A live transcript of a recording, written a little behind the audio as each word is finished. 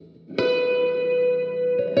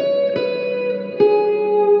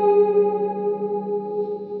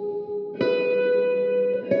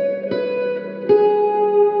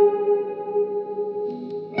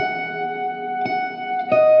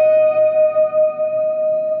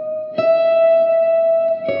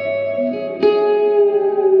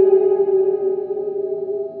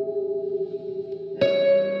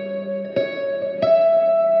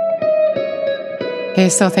Hey,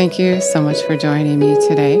 so thank you so much for joining me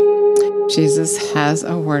today. Jesus has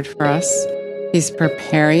a word for us. He's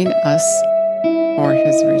preparing us for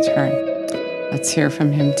his return. Let's hear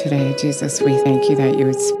from him today. Jesus, we thank you that you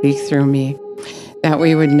would speak through me, that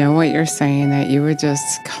we would know what you're saying, that you would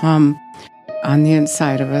just come on the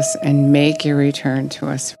inside of us and make your return to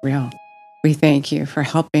us real. We thank you for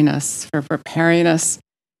helping us, for preparing us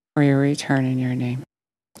for your return in your name.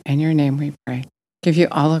 In your name we pray. Give you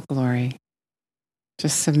all the glory.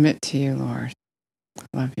 Just submit to you, Lord.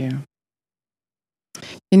 Love you.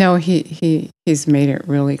 You know, he's made it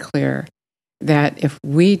really clear that if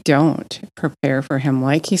we don't prepare for him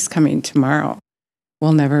like he's coming tomorrow,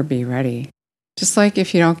 we'll never be ready. Just like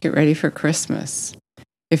if you don't get ready for Christmas,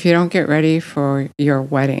 if you don't get ready for your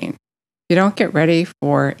wedding, if you don't get ready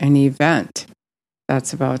for an event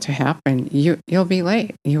that's about to happen, you'll be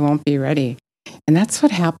late. You won't be ready. And that's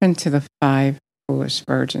what happened to the 5 foolish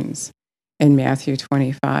virgins in Matthew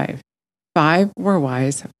 25. 5 were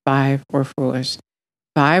wise, 5 were foolish.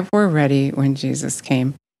 5 were ready when Jesus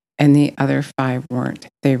came, and the other 5 weren't.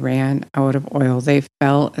 They ran out of oil. They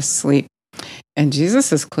fell asleep. And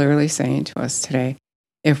Jesus is clearly saying to us today,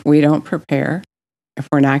 if we don't prepare, if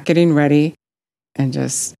we're not getting ready and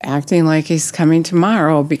just acting like he's coming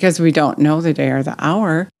tomorrow because we don't know the day or the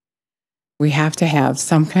hour, we have to have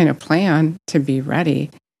some kind of plan to be ready.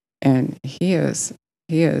 And he is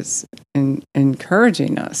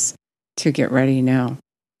encouraging us to get ready now.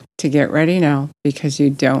 To get ready now because you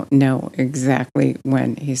don't know exactly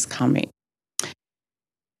when he's coming.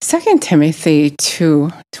 2 Timothy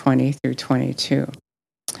 2:20 through 22.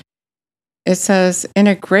 It says, in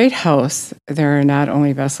a great house there are not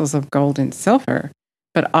only vessels of gold and silver,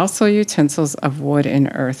 but also utensils of wood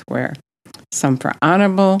and earthenware, some for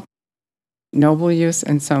honorable, noble use,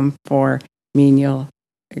 and some for menial,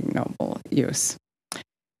 ignoble use.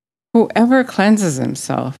 Whoever cleanses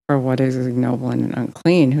himself for what is ignoble and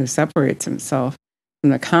unclean, who separates himself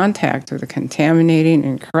from the contact with the contaminating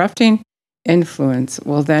and corrupting influence,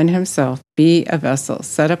 will then himself be a vessel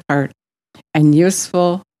set apart and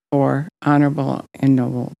useful for honorable and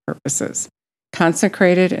noble purposes,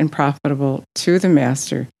 consecrated and profitable to the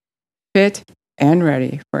master, fit and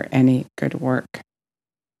ready for any good work.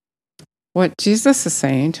 What Jesus is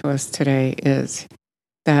saying to us today is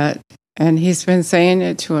that, and he's been saying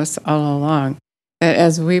it to us all along, that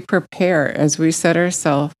as we prepare, as we set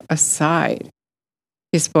ourselves aside,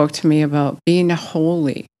 he spoke to me about being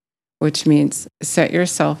holy, which means set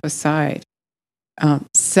yourself aside,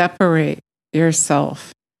 separate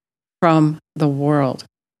yourself from the world.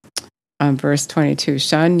 Verse 22,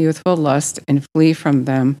 shun youthful lust and flee from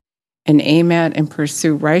them, and aim at and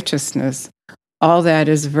pursue righteousness, all that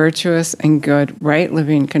is virtuous and good, right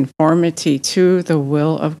living, conformity to the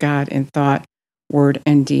will of God in thought, word,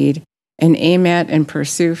 and deed, and aim at and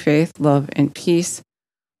pursue faith, love, and peace,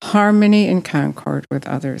 harmony and concord with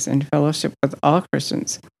others, and fellowship with all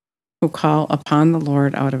Christians who call upon the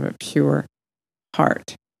Lord out of a pure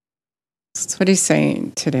heart. That's what he's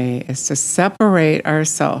saying today, is to separate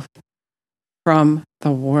ourselves from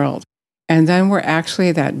the world. And then we're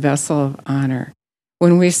actually that vessel of honor.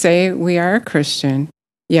 When we say we are a Christian,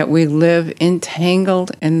 yet we live entangled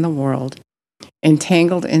in the world,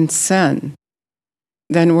 entangled in sin,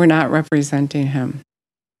 then we're not representing him.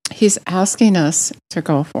 He's asking us to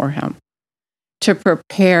go for him, to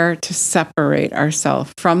prepare to separate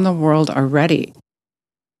ourselves from the world already.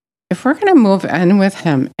 If we're going to move in with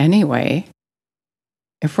him anyway,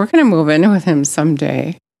 if we're going to move in with him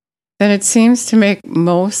someday, then it seems to make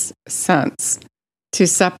most sense to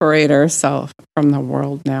separate ourselves from the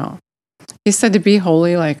world now. He said to be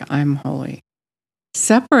holy like I'm holy.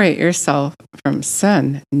 Separate yourself from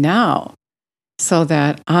sin now, so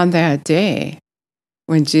that on that day,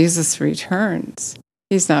 when Jesus returns,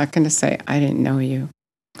 he's not going to say, I didn't know you.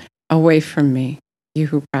 Away from me, you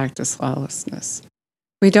who practice lawlessness.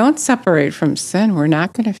 We don't separate from sin, we're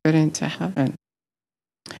not going to fit into heaven.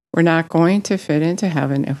 We're not going to fit into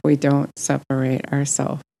heaven if we don't separate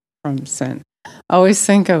ourselves from sin. Always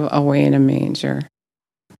think of away in a manger.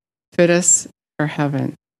 Fit us for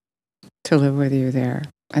heaven, to live with you there.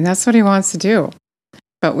 And that's what he wants to do.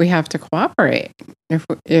 But we have to cooperate.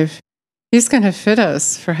 If he's going to fit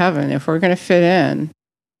us for heaven, if we're going to fit in,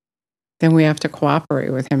 then we have to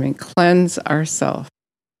cooperate with him and cleanse ourselves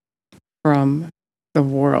from the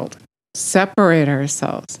world. Separate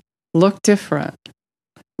ourselves. Look different.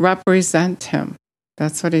 Represent him.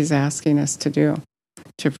 That's what he's asking us to do,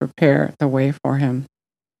 to prepare the way for him.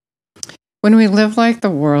 When we live like the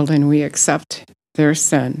world and we accept their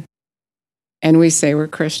sin, and we say we're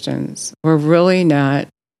Christians, we're really not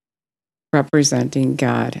representing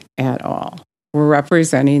God at all. We're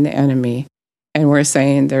representing the enemy, and we're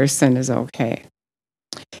saying their sin is okay.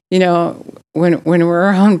 You know, when we're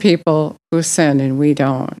around people who sin and we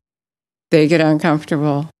don't, they get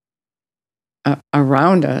uncomfortable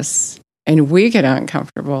around us, and we get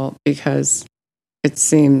uncomfortable because it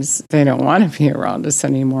seems they don't want to be around us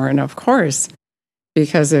anymore. And of course,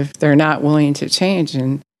 because if they're not willing to change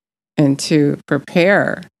and to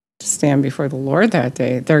prepare to stand before the Lord that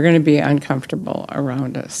day, they're going to be uncomfortable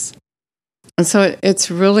around us. And so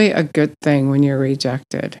it's really a good thing when you're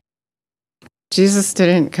rejected. Jesus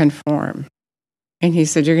didn't conform. And he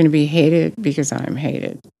said, you're going to be hated because I'm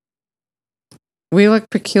hated. We look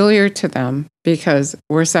peculiar to them because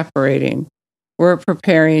we're separating. We're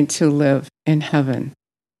preparing to live in heaven.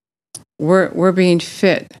 We're being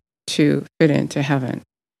fit to fit into heaven.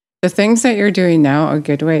 The things that you're doing now, a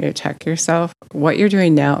good way to check yourself, what you're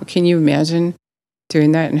doing now, can you imagine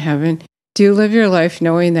doing that in heaven? Do you live your life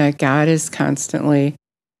knowing that God is constantly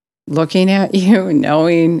looking at you,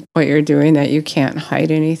 knowing what you're doing, that you can't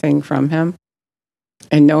hide anything from him,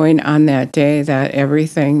 and knowing on that day that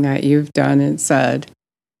everything that you've done and said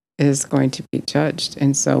is going to be judged?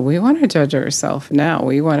 And so we want to judge ourselves now.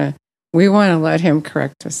 We want to let him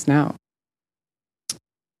correct us now.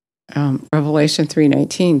 Revelation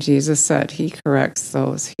 3:19, Jesus said he corrects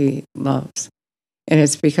those he loves. And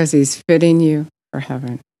it's because he's fitting you for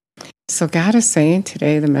heaven. So God is saying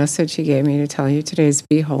today, the message he gave me to tell you today is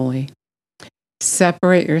be holy.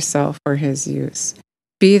 Separate yourself for his use.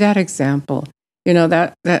 Be that example. You know,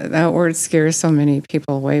 that word scares so many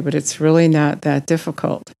people away, but it's really not that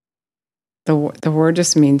difficult. The word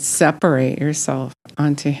just means separate yourself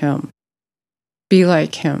unto him. Be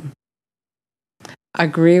like him.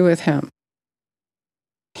 Agree with him.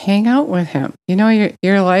 Hang out with him. You know,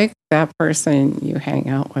 you're like that person you hang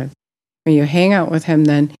out with. When you hang out with him,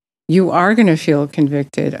 then you are going to feel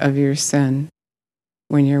convicted of your sin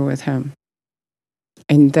when you're with him.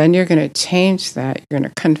 And then you're going to change that. You're going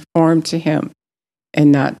to conform to him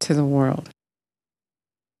and not to the world.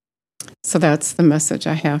 So that's the message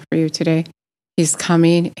I have for you today. He's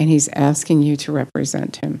coming and he's asking you to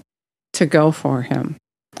represent him, to go for him.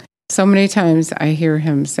 So many times I hear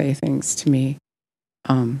him say things to me.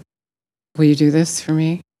 Will you do this for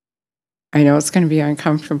me? I know it's going to be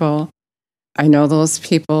uncomfortable. I know those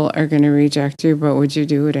people are going to reject you, but would you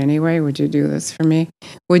do it anyway? Would you do this for me?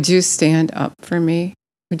 Would you stand up for me?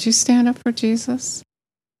 Would you stand up for Jesus?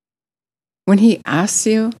 When he asks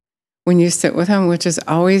you, when you sit with him, which is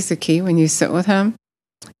always the key, when you sit with him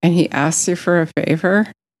and he asks you for a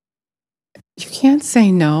favor, you can't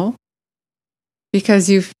say no because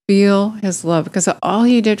you feel his love, because of all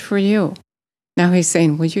he did for you. Now he's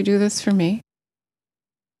saying, would you do this for me?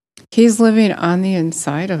 He's living on the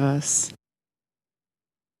inside of us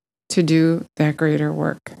to do that greater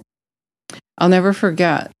work. I'll never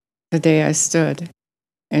forget the day I stood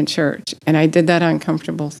in church and I did that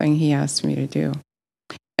uncomfortable thing he asked me to do.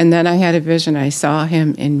 And then I had a vision. I saw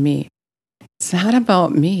him in me. It's not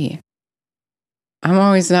about me. I'm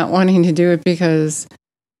always not wanting to do it because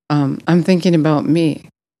I'm thinking about me,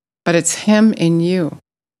 but it's him in you.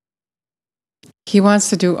 He wants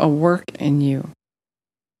to do a work in you.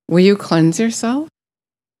 Will you cleanse yourself?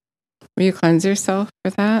 Will you cleanse yourself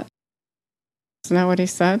for that? Isn't that what he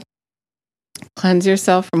said? Cleanse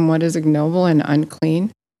yourself from what is ignoble and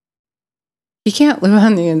unclean. He can't live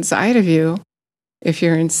on the inside of you if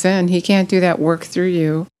you're in sin. He can't do that work through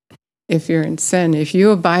you if you're in sin. If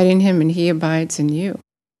you abide in him and he abides in you.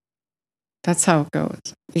 That's how it goes.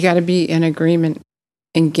 You got to be in agreement,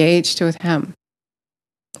 engaged with him.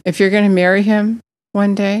 If you're going to marry him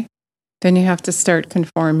one day, then you have to start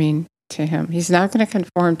conforming to him. He's not going to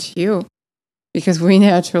conform to you because we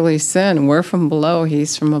naturally sin. We're from below,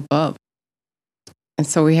 he's from above. And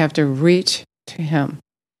so we have to reach to him.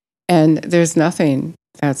 And there's nothing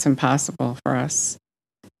that's impossible for us.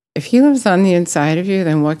 If he lives on the inside of you,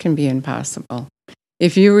 then what can be impossible?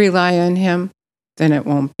 If you rely on him, then it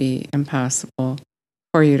won't be impossible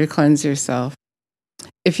for you to cleanse yourself.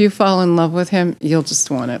 If you fall in love with him, you'll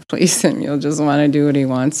just want to please him. You'll just want to do what he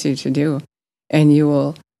wants you to do. And you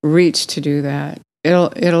will reach to do that.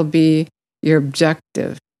 It'll be your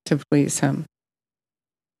objective to please him.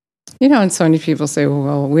 You know, and so many people say,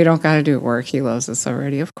 well, we don't got to do work. He loves us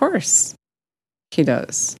already. Of course he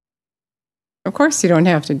does. Of course you don't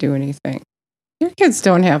have to do anything. Your kids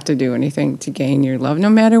don't have to do anything to gain your love. No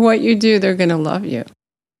matter what you do, they're going to love you.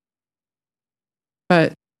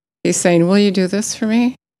 But he's saying, will you do this for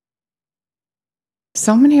me?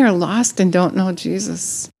 So many are lost and don't know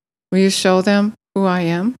Jesus. Will you show them who I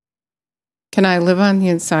am? Can I live on the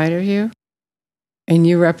inside of you? And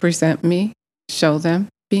you represent me? Show them.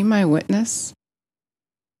 Be my witness.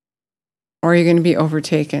 Or are you going to be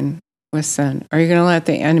overtaken with sin? Are you going to let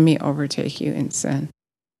the enemy overtake you in sin?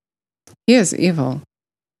 He is evil,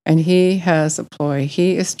 and he has a ploy.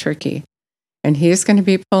 He is tricky, and he is going to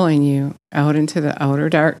be pulling you out into the outer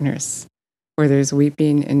darkness where there's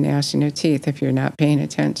weeping and gnashing of teeth if you're not paying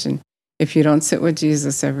attention, if you don't sit with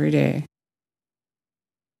Jesus every day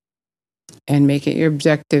and make it your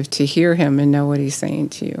objective to hear him and know what he's saying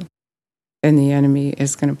to you. Then the enemy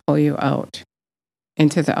is going to pull you out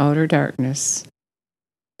into the outer darkness.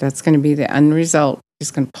 That's going to be the end result.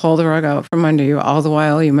 He's going to pull the rug out from under you. All the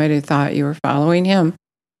while, you might have thought you were following him,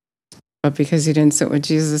 but because you didn't sit with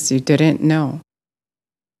Jesus, you didn't know.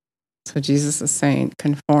 So Jesus is saying,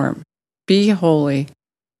 conform. Be holy,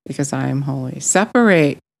 because I am holy.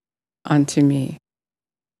 Separate unto me.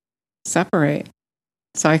 Separate.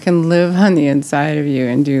 So I can live on the inside of you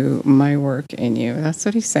and do my work in you. That's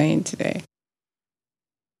what he's saying today.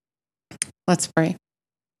 Let's pray.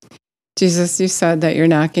 Jesus, you said that you're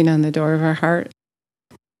knocking on the door of our heart.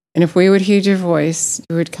 And if we would heed your voice,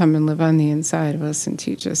 you would come and live on the inside of us and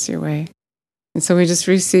teach us your way. And so we just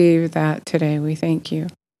receive that today. We thank you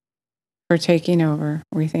for taking over.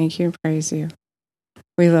 We thank you and praise you.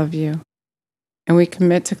 We love you. And we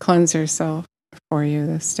commit to cleanse ourselves for you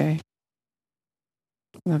this day.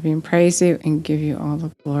 Love you and praise you and give you all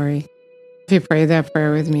the glory. If you pray that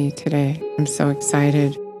prayer with me today, I'm so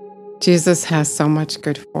excited. Jesus has so much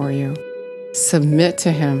good for you. Submit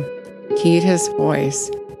to him. Heed his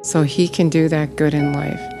voice so he can do that good in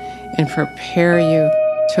life and prepare you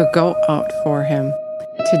to go out for him,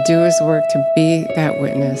 to do his work, to be that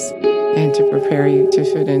witness, and to prepare you to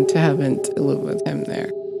fit into heaven to live with him there.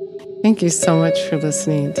 Thank you so much for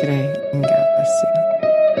listening today, and God bless you.